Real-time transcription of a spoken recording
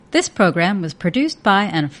This program was produced by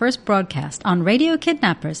and first broadcast on Radio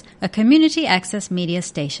Kidnappers, a community access media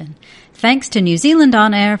station. Thanks to New Zealand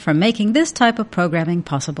On Air for making this type of programming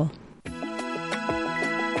possible.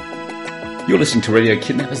 You're listening to Radio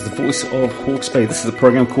Kidnappers, the voice of Hawke's Bay. This is a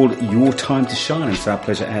program called Your Time to Shine. It's our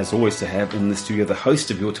pleasure, as always, to have in the studio the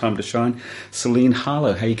host of Your Time to Shine, Celine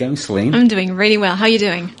Harlow. How are you going, Celine? I'm doing really well. How are you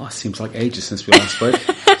doing? Oh, it seems like ages since we last spoke.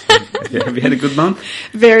 Have you had a good month?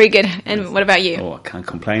 Very good. And what about you? Oh, I can't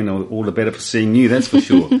complain. All the better for seeing you, that's for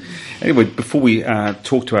sure. Anyway, before we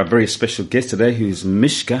talk to our very special guest today, who's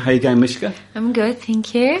Mishka. How are you going, Mishka? I'm good,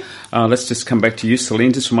 thank you. Let's just come back to you,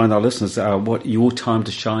 Celine. Just remind our listeners what Your Time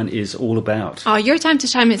to Shine is all about. Oh, Your Time to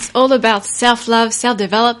Shine is all about self-love,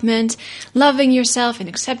 self-development, loving yourself and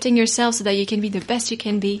accepting yourself so that you can be the best you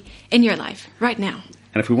can be in your life right now.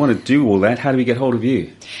 And if we want to do all that, how do we get hold of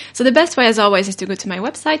you? So the best way, as always, is to go to my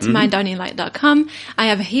website, mydawninglight.com. I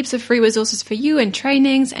have heaps of free resources for you and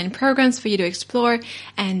trainings and programs for you to explore.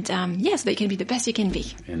 And, so that you can be the best you can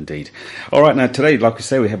be. Indeed. All right, now today, like we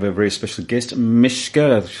say, we have a very special guest,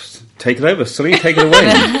 Mishka. Take it over. Celine, take it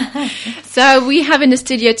away. So we have in the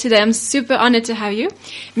studio today, I'm super honored to have you,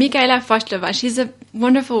 Mikaela Foshtlova. She's a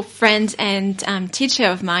wonderful friend and teacher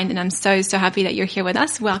of mine, and I'm so happy that you're here with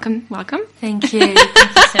us. Welcome. Thank you.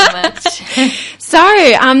 Thank you so much. So,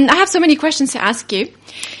 I have so many questions to ask you.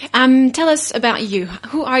 Tell us about you.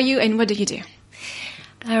 Who are you and what do you do?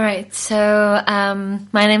 All right. So,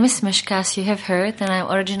 my name is Mishka, as you have heard, and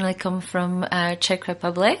I originally come from Czech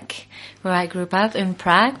Republic, where I grew up in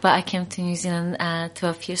Prague, but I came to New Zealand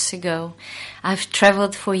 12 years ago. I've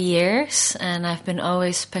traveled for years, and I've been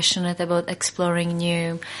always passionate about exploring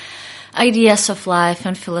new ideas of life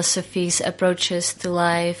and philosophies, approaches to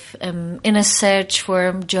life, in a search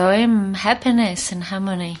for joy, happiness, and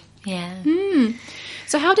harmony. Yeah.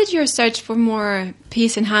 So how did your search for more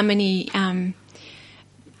peace and harmony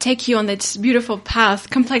take you on this beautiful path,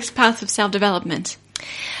 complex path of self-development?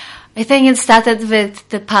 I think it started with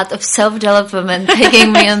the path of self-development,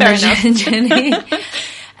 taking me on the journey.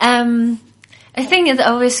 I think it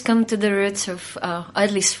always comes to the roots of,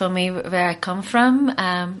 at least for me, where I come from.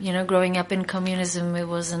 Growing up in communism, it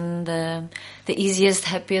wasn't the easiest,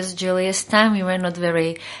 happiest, jolliest time. We were not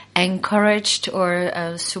very encouraged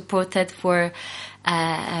or supported for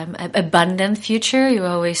abundant future. You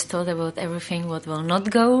always thought about everything what will not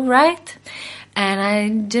go right,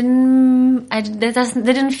 and that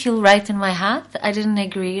didn't feel right in my heart. I didn't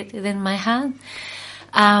agree in my heart.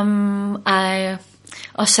 I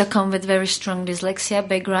also come with very strong dyslexia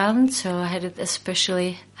background, so I had it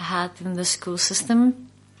especially hard in the school system.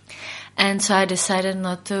 And so I decided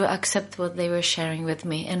not to accept what they were sharing with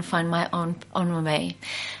me and find my own way.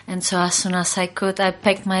 And so as soon as I could, I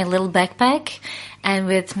packed my little backpack, and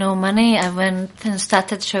with no money, I went and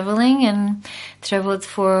started traveling, and traveled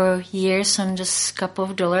for years on just a couple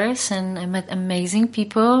of dollars, and I met amazing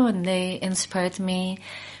people, and they inspired me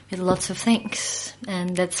with lots of things,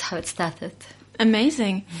 and that's how it started.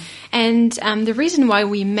 Amazing. And the reason why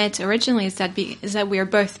we met originally is that we are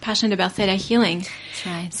both passionate about Theta healing. That's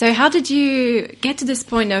right. So how did you get to this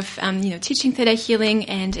point of teaching Theta healing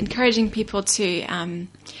and encouraging people to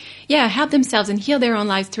help themselves and heal their own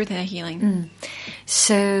lives through Theta healing?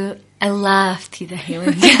 So I love Theta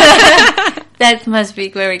healing. That must be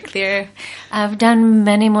very clear. I've done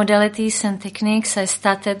many modalities and techniques. I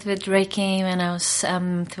started with Reiki when I was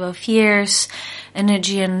 12 years.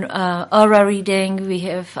 Energy and aura reading.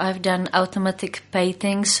 I've done automatic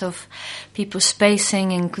paintings of people's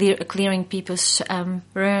spacing and clearing people's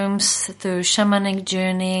rooms, through shamanic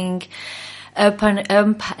journeying,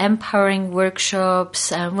 empowering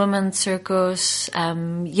workshops, women's circles,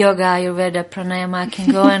 yoga, Ayurveda, pranayama. I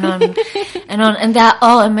can go on and on, and they're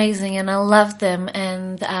all amazing, and I love them,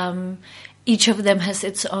 and each of them has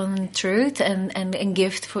its own truth and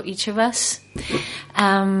gift for each of us.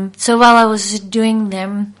 So while I was doing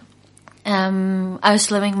them, I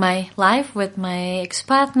was living my life with my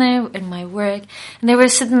ex-partner and my work, and there were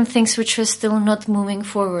certain things which were still not moving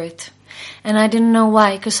forward. And I didn't know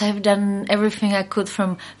why, because I've done everything I could,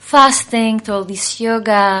 from fasting to all this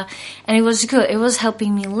yoga, and it was good. It was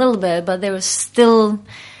helping me a little bit, but there was still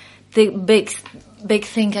the big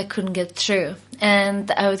thing I couldn't get through.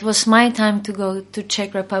 And it was my time to go to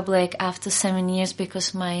Czech Republic after 7 years,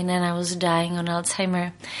 because my nana was dying on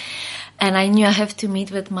Alzheimer. And I knew I have to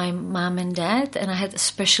meet with my mom and dad, and I had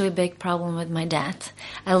especially big problem with my dad.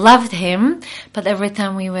 I loved him, but every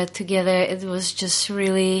time we were together, it was just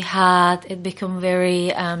really hard. It became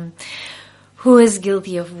very, who is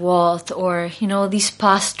guilty of what, or, these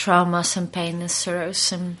past traumas and pain and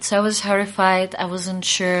sorrows. And so I was horrified. I wasn't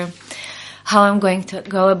sure how I'm going to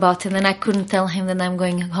go about it. And I couldn't tell him that I'm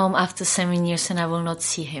going home after 7 years and I will not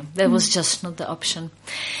see him. That was just not the option.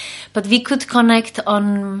 But we could connect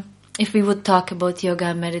on if we would talk about yoga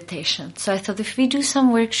and meditation. So I thought if we do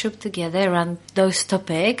some workshop together around those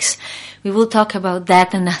topics, we will talk about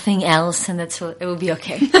that and nothing else, and it will be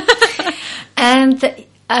okay. And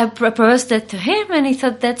I proposed that to him, and he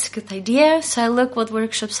thought that's a good idea. So I looked what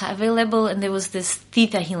workshops are available, and there was this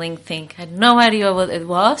theta healing thing. I had no idea what it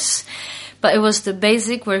was, but it was the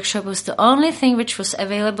basic workshop. It was the only thing which was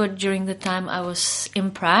available during the time I was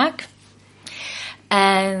in Prague.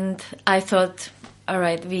 And I thought, all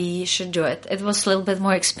right, we should do it. It was a little bit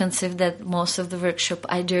more expensive than most of the workshop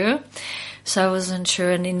I do. So I wasn't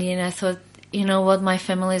sure. And in the end, I thought, you know what, my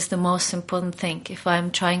family is the most important thing. If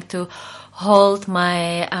I'm trying to hold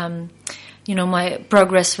my, my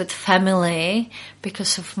progress with family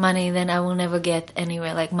because of money, then I will never get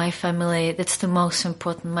anywhere. Like my family, that's the most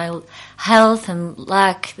important. My health and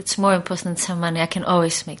luck, it's more important than some money. I can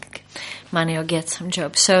always make money or get some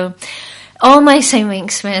job. So all my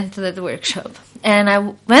savings went to that workshop. And I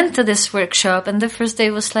went to this workshop, and the first day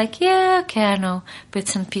was like, yeah, okay, I know,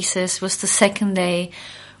 bits and pieces. It was the second day,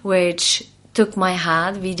 which took my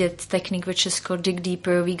heart. We did a technique which is called Dig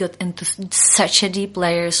Deeper. We got into such a deep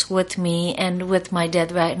layers with me and with my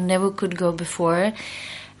dad where I never could go before.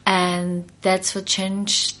 And that's what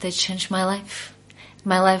changed. They changed my life.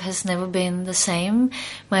 My life has never been the same.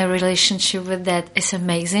 My relationship with Dad is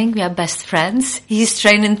amazing. We are best friends. He's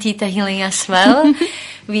trained in Theta Healing as well.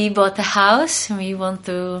 We bought a house and we want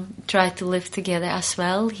to try to live together as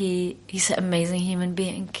well. He's an amazing human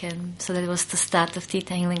being. And so that was the start of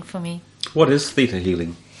Theta Healing for me. What is Theta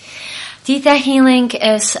Healing? Theta Healing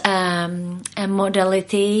is a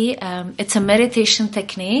modality. It's a meditation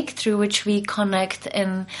technique through which we connect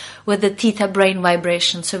with the theta brain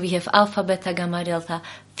vibration. So we have alpha, beta, gamma, delta,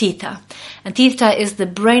 theta. And theta is the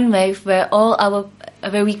brain wave where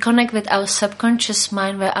where we connect with our subconscious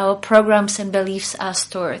mind, where our programs and beliefs are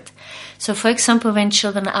stored. So for example, when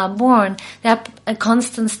children are born, they have a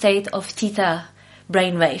constant state of theta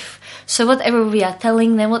brainwave. So whatever we are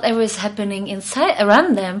telling them, whatever is happening inside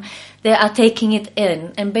around them, they are taking it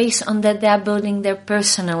in, and based on that they are building their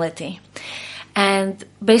personality. And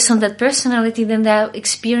based on that personality, then they are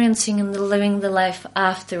experiencing and living the life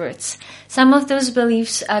afterwards. Some of those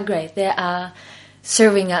beliefs are great. They are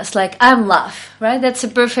serving us, like I'm love, right? That's a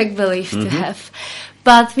perfect belief to have.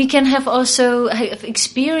 But we can have also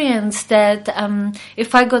experienced that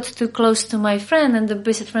if I got too close to my friend and the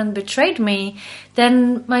best friend betrayed me,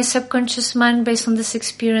 then my subconscious mind, based on this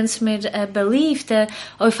experience, made a belief that,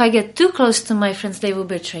 if I get too close to my friends, they will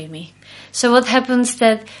betray me. So what happens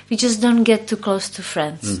that we just don't get too close to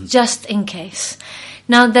friends, just in case.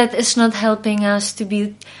 Now that is not helping us to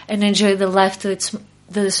be and enjoy the life to its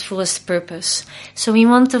fullest purpose. So we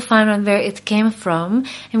want to find out where it came from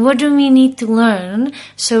and what do we need to learn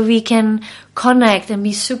so we can connect and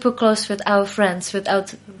be super close with our friends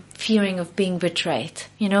without fearing of being betrayed.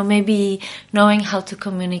 Maybe knowing how to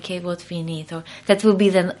communicate what we need, or that will be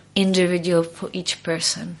then individual for each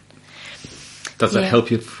person. Does it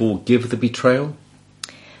help you forgive the betrayal?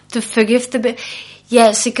 To forgive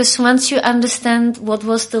Yes, because once you understand what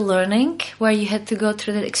was the learning, where you had to go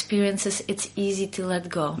through the experiences, it's easy to let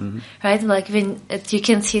go, right? Like you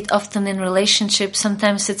can see it often in relationships.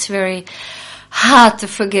 Sometimes it's very hard to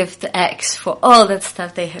forgive the ex for all that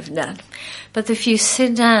stuff they have done. But if you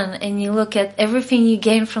sit down and you look at everything you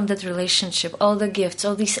gain from that relationship, all the gifts,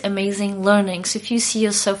 all these amazing learnings, if you see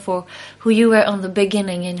yourself for who you were on the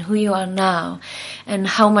beginning and who you are now, and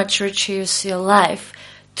how much richer is your life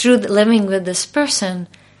through living with this person,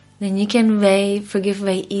 then you can forgive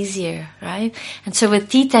way easier, right? And so with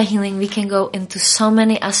Theta Healing, we can go into so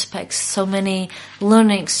many aspects, so many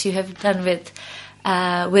learnings you have done with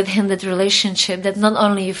him, that relationship, that not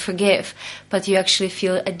only you forgive, but you actually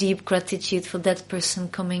feel a deep gratitude for that person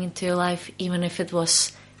coming into your life, even if it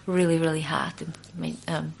was really, really hard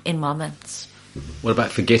in moments. What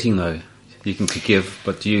about forgetting, though? You can forgive,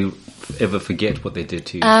 but do you ever forget what they did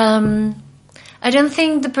to you? I don't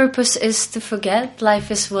think the purpose is to forget. Life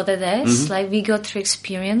is what it is. Like we go through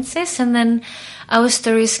experiences, and then our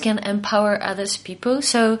stories can empower others people.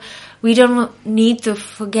 So we don't need to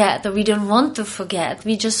forget, or we don't want to forget.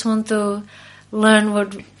 We just want to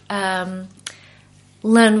learn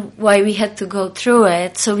why we had to go through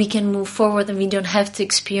it, so we can move forward and we don't have to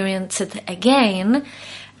experience it again,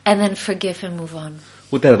 and then forgive and move on.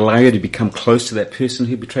 Would that allow you to become close to that person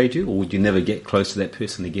who betrayed you, or would you never get close to that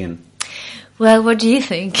person again? Well, what do you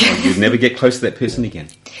think? You'd never get close to that person again.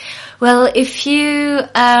 Well, if you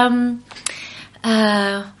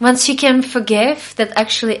once you can forgive, that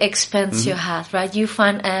actually expands your heart, right? You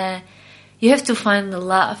have to find the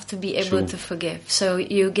love to be able to forgive. So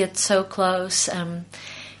you get so close,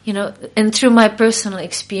 you know, and through my personal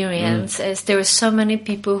experience, as there were so many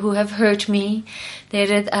people who have hurt me. They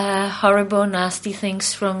did horrible, nasty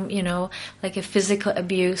things from, you know, like a physical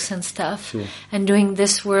abuse and stuff. Sure. And doing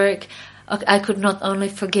this work, I could not only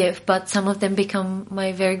forgive, but some of them become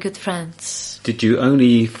my very good friends. Did you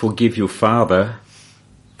only forgive your father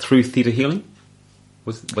through theta healing?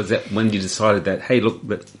 Was that when you decided that, hey, look,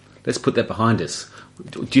 let's put that behind us?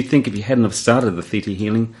 Do you think if you hadn't have started the theta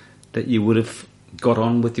healing that you would have got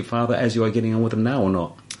on with your father as you are getting on with him now or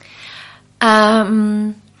not?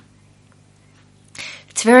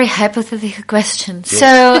 It's a very hypothetical question. Yes.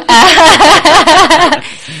 So,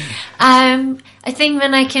 I think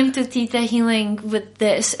when I came to theta healing with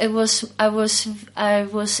this, I was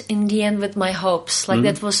in the end with my hopes. Like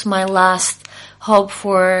that was my last hope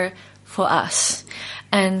for us.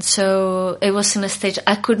 And so it was in a stage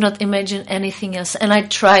I could not imagine anything else. And I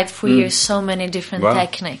tried for years so many different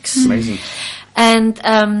techniques. Amazing. And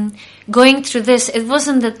going through this, it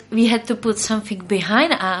wasn't that we had to put something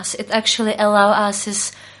behind us. It actually allowed us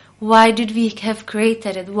is why did we have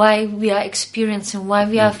created it, why we are experiencing, why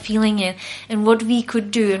we are feeling it, and what we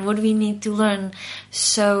could do and what we need to learn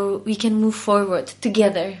so we can move forward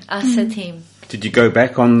together as a team. Did you go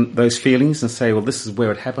back on those feelings and say, well, this is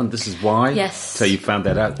where it happened, this is why? Yes. So you found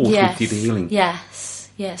that out all through theta healing?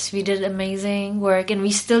 Yes, we did amazing work, and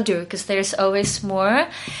we still do, because there's always more.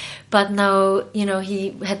 But now, you know,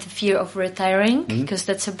 he had the fear of retiring, because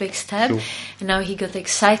that's a big step. Sure. And now he got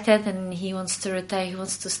excited, and he wants to retire. He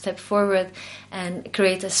wants to step forward and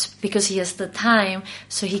create because he has the time,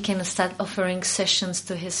 so he can start offering sessions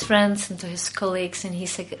to his friends and to his colleagues, and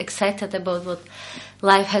he's excited about what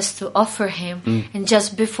life has to offer him. And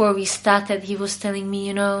just before we started, he was telling me,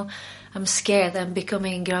 you know, I'm scared. I'm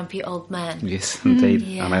becoming a grumpy old man. Yes,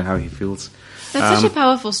 indeed. I know how he feels. That's such a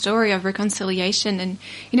powerful story of reconciliation. And,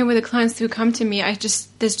 you know, with the clients who come to me,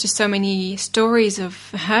 there's just so many stories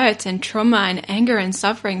of hurt and trauma and anger and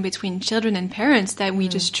suffering between children and parents that we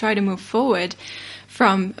just try to move forward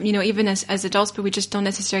from, you know, even as adults, but we just don't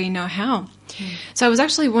necessarily know how. So I was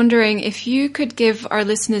actually wondering if you could give our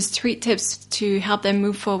listeners 3 tips to help them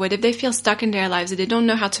move forward. If they feel stuck in their lives, if they don't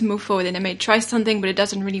know how to move forward and they may try something, but it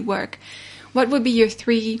doesn't really work, what would be your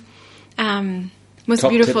 3 most top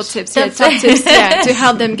beautiful tips. tips to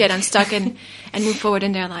help them get unstuck and move forward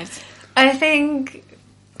in their lives? I think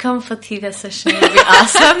come for theta session would be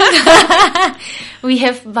awesome. We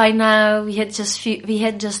have by now we had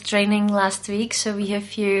just training last week, so we have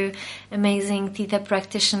few amazing theta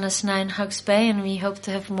practitioners now in Hawke's Bay, and we hope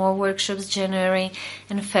to have more workshops January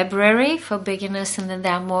and February for beginners, and then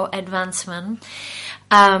there are more advanced ones.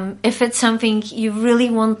 If it's something you really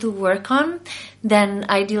want to work on, then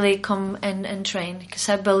ideally come and train, because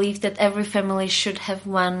I believe that every family should have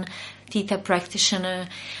one theta practitioner,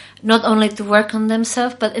 not only to work on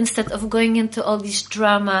themselves, but instead of going into all this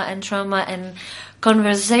drama and trauma and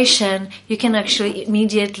conversation, you can actually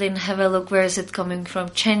immediately have a look, where is it coming from,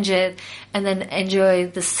 change it, and then enjoy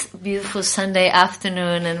this beautiful Sunday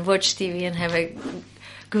afternoon and watch TV and have a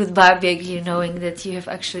good barbecue, knowing that you have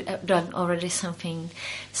actually done already something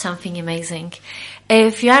amazing.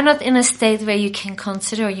 If you are not in a state where you can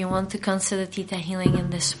consider, or you want to consider theta healing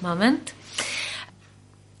in this moment,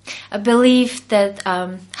 I believe that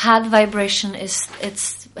heart vibration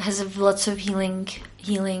has lots of healing.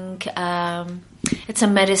 It's a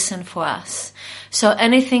medicine for us. So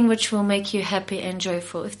anything which will make you happy and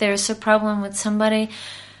joyful. If there is a problem with somebody,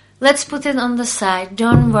 let's put it on the side.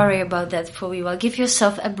 Don't worry about that for a while. Give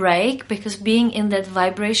yourself a break, because being in that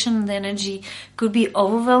vibration, the energy could be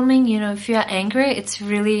overwhelming. You know, if you are angry, it's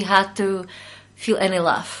really hard to feel any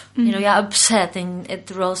love. You know, you're upset and it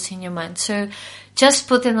rolls in your mind. So just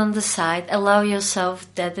put it on the side. Allow yourself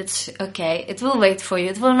that it's okay. It will wait for you.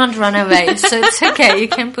 It will not run away. So it's okay. You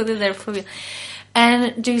can put it there for you.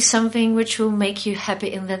 And do something which will make you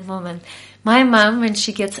happy in that moment. My mom, when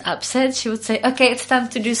she gets upset, she would say, okay, it's time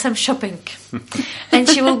to do some shopping. And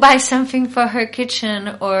she will buy something for her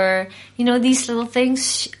kitchen, or, you know, these little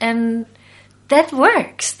things. And that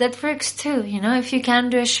works. That works too. You know, if you can't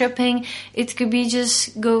do a shopping, it could be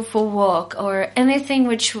just go for a walk, or anything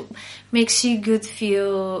which makes you good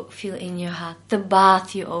feel in your heart. The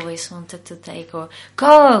bath you always wanted to take, or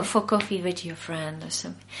go for coffee with your friend or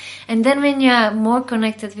something. And then when you are more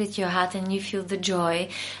connected with your heart and you feel the joy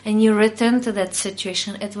and you return to that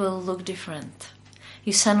situation, it will look different.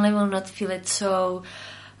 You suddenly will not feel it so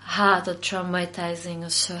hard or traumatizing or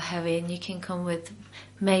so heavy, and you can come with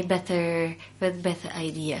made better with better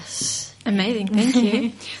ideas. Amazing, thank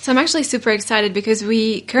you. So I'm actually super excited because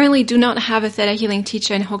we currently do not have a Theta Healing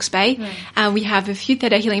teacher in Hawke's Bay. Right. We have a few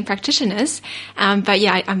Theta Healing practitioners, but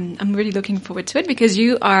yeah, I'm really looking forward to it because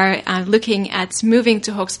you are looking at moving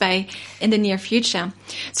to Hawke's Bay in the near future.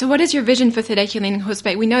 So what is your vision for Theta Healing in Hawke's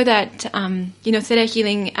Bay? We know that Theta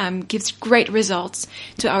Healing gives great results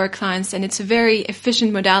to our clients, and it's a very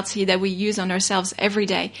efficient modality that we use on ourselves every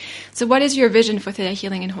day. So what is your vision for Theta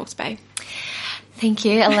Healing in Hawke's Bay? Thank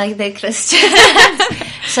you. I like that question.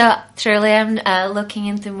 So truly, I'm looking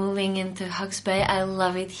into moving into Hawke's Bay. I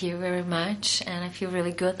love it here very much, and I feel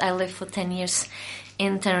really good. I lived for 10 years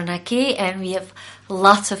in Taranaki, and we have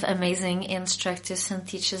lots of amazing instructors and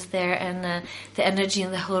teachers there, and the energy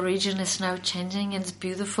in the whole region is now changing, and it's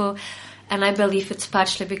beautiful. And I believe it's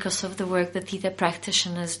partially because of the work that Theta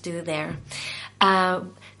practitioners do there.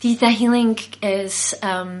 Theta Healing is...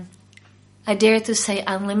 I dare to say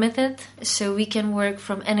unlimited, so we can work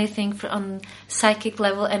from anything on psychic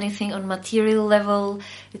level, anything on material level.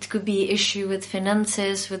 It could be issue with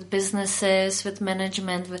finances, with businesses, with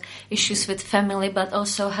management, with issues with family, but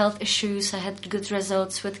also health issues. I had good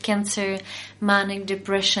results with cancer, manic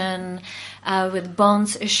depression, with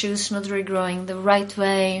bones issues not regrowing the right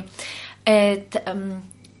way. It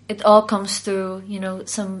all comes through,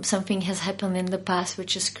 something has happened in the past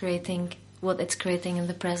which is creating what it's creating in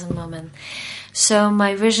the present moment. So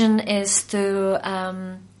my vision is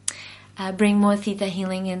to bring more Theta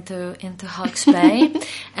Healing into Hawke's Bay.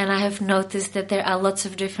 And I have noticed that there are lots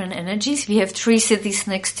of different energies. We have 3 cities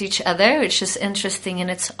next to each other, which is interesting in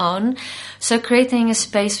its own. So creating a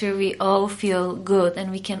space where we all feel good and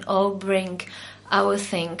we can all bring our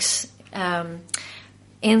things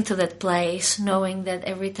into that place, knowing that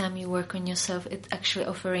every time you work on yourself, it's actually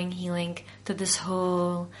offering healing to this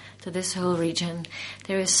whole region.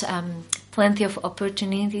 There is plenty of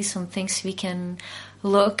opportunities on things we can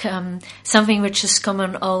look. Something which is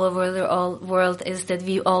common all over the world is that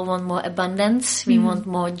we all want more abundance. We want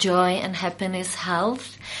more joy and happiness,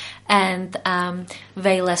 health, and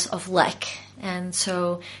way less of lack. And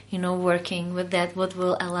so, working with that, what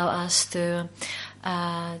will allow us to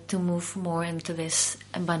move more into this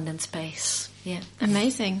abundant space. Yeah.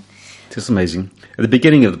 Amazing. Just amazing. At the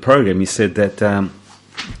beginning of the program, you said that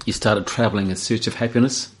you started traveling in search of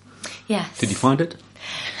happiness. Yes. Did you find it?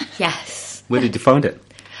 Yes. Where did you find it?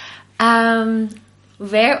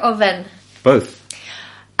 Where or when? Both.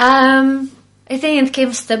 I think it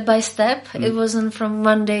came step by step. It wasn't from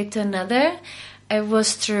one day to another. It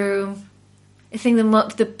was through... I think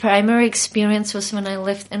the primary experience was when I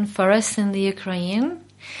lived in forest in the Ukraine,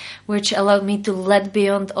 which allowed me to let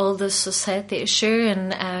beyond all the society issue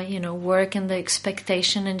and, work and the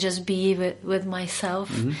expectation and just be with myself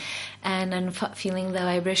and feeling the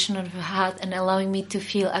vibration of the heart and allowing me to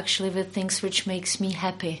feel actually the things which makes me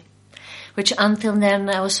happy. Which until then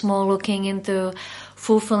I was more looking into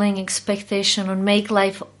fulfilling expectation on make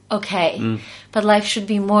life okay. But life should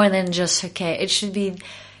be more than just okay. It should be...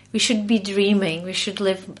 We should be dreaming. We should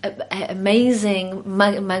live an amazing,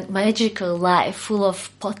 magical life full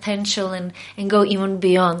of potential and go even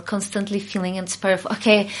beyond, constantly feeling inspired.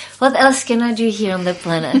 Okay, what else can I do here on the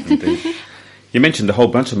planet? Indeed. You mentioned a whole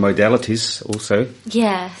bunch of modalities also.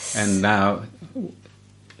 Yes. And now,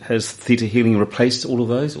 has Theta Healing replaced all of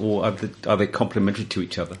those, or are they complementary to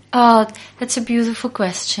each other? Oh, that's a beautiful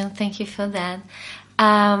question. Thank you for that.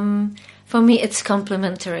 For me, it's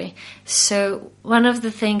complementary. So one of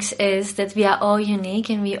the things is that we are all unique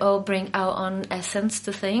and we all bring our own essence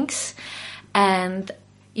to things. And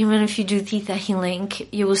even if you do Theta Healing,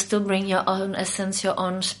 you will still bring your own essence, your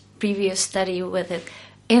own previous study with it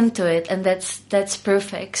into it. And that's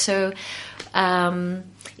perfect. So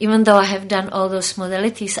even though I have done all those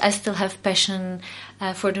modalities, I still have passion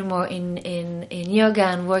furthermore in yoga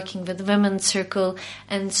and working with women's circle.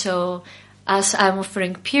 And so... as I'm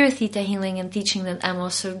offering pure Theta Healing and teaching that, I'm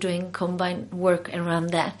also doing combined work around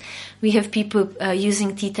that. We have people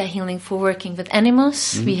using Theta Healing for working with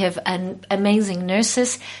animals. We have amazing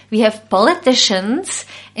nurses. We have politicians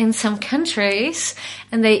in some countries.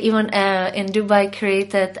 And they even in Dubai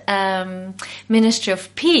created Ministry of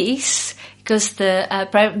Peace because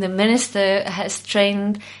the minister has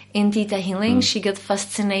trained in Theta Healing. She got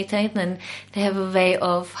fascinated and they have a way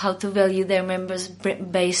of how to value their members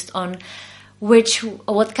based on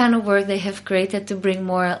what kind of work they have created to bring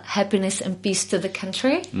more happiness and peace to the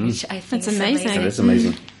country, which I think is amazing. That's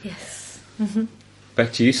amazing. Yes.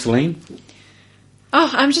 Back to you, Celine. Oh,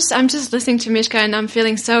 I'm just listening to Mishka and I'm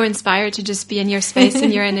feeling so inspired to just be in your space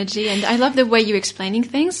and your energy. And I love the way you're explaining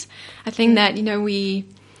things. I think that,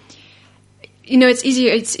 it's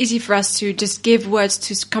easy for us to just give words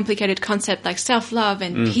to complicated concepts like self-love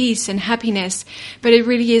and peace and happiness, but it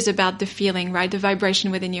really is about the feeling, right? The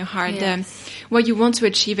vibration within your heart, what you want to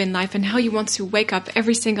achieve in life and how you want to wake up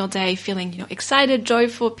every single day feeling, excited,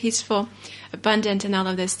 joyful, peaceful, abundant, and all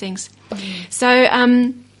of those things. So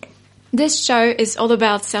this show is all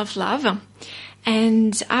about self-love,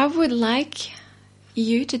 and I would like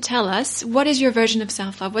you to tell us, what is your version of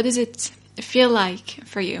self-love? What does it feel like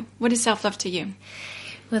for you? What is self-love to you?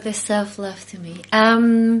 What is self-love to me?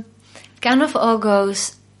 Kind of all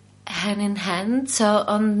goes hand in hand. So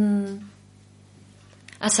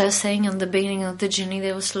as I was saying, on the beginning of the journey,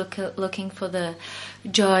 they was looking for the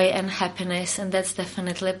joy and happiness, and that's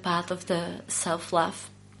definitely part of the self-love.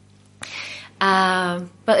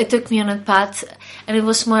 But it took me on a path, and it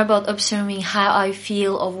was more about observing how I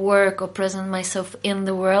feel or work or present myself in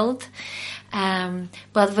the world.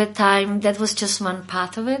 But with time, that was just one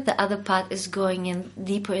part of it. The other part is going in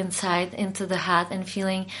deeper inside into the heart and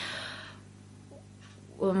feeling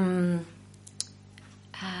what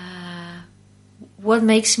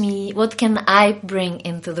can I bring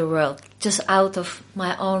into the world just out of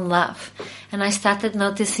my own love. And I started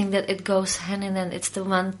noticing that it goes hand in hand. It's the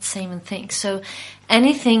one same thing. So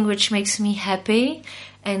anything which makes me happy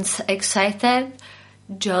and excited,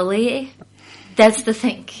 jolly, that's the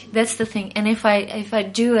thing. That's the thing. And if I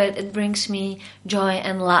do it, it brings me joy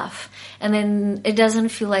and love. And then it doesn't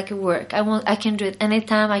feel like a work. I can do it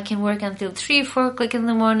anytime. I can work until 3, 4 o'clock in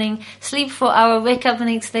the morning, sleep 4 hours, wake up the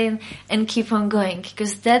next day and keep on going.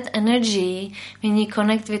 Because that energy, when you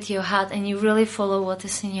connect with your heart and you really follow what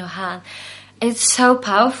is in your heart, it's so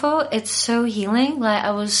powerful. It's so healing. Like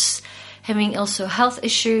I was having also health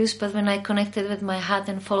issues, but when I connected with my heart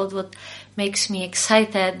and followed what makes me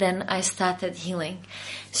excited, then I started healing.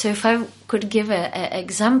 So if I could give an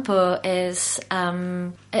example is,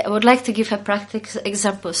 I would like to give a practical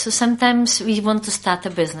example. So sometimes we want to start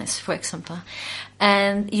a business, for example,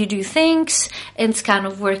 and you do things, and it's kind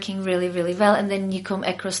of working really, really well, and then you come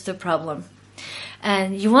across the problem.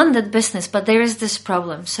 And you want that business, but there is this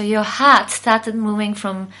problem. So your heart started moving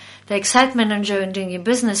from the excitement and joy in doing your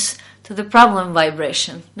business to the problem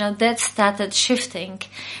vibration. Now that started shifting,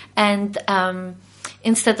 and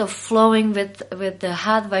instead of flowing with the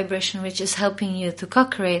heart vibration, which is helping you to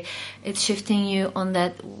co-create, it's shifting you on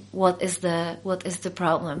that. What is the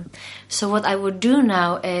problem? So what I would do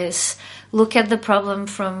now is look at the problem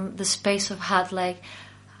from the space of heart, like,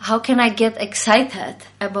 how can I get excited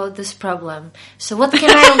about this problem? So what can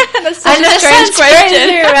I... That's such a strange question.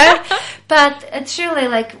 Crazy, right? But it's really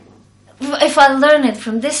like, if I learn it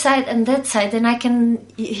from this side and that side, then I can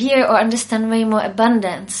hear or understand way more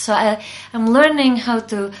abundance. So I'm learning how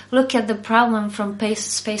to look at the problem from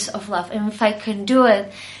space of love. And if I can do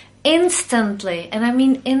it instantly, and I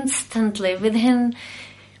mean instantly, within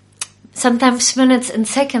sometimes minutes and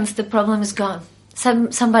seconds, the problem is gone.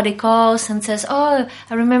 Somebody calls and says, "Oh,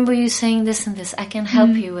 I remember you saying this and this. I can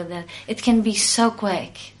help you with that." It can be so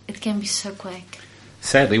quick.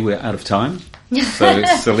 Sadly, we're out of time. So,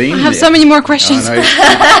 Celine, I have so many more questions.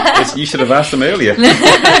 You should have asked them earlier.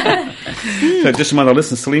 So, just remind our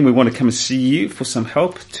listeners, Celine, we want to come and see you for some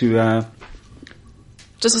help to...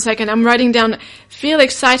 Just a second, I'm writing down, feel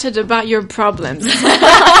excited about your problems.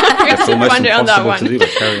 That's almost impossible to do, but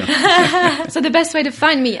carry on. So the best way to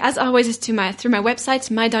find me, as always, is through my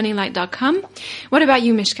website, mydarlinglight.com. What about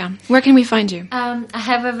you, Mishka? Where can we find you? I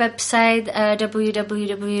have a website,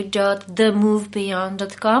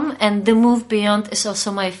 www.themovebeyond.com, and The Move Beyond is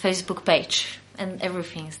also my Facebook page, and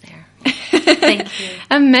everything is there. Thank you.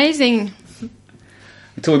 Amazing.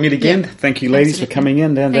 Until we meet again, thank you, ladies, for coming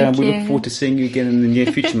in, and we you. look forward to seeing you again in the near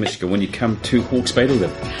future, Mishka, when you come to Hawke's Bay to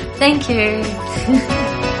live. Thank you.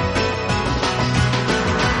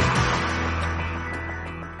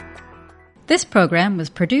 This program was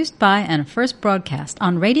produced by and first broadcast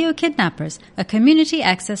on Radio Kidnappers, a community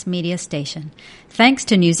access media station. Thanks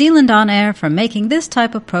to New Zealand On Air for making this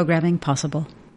type of programming possible.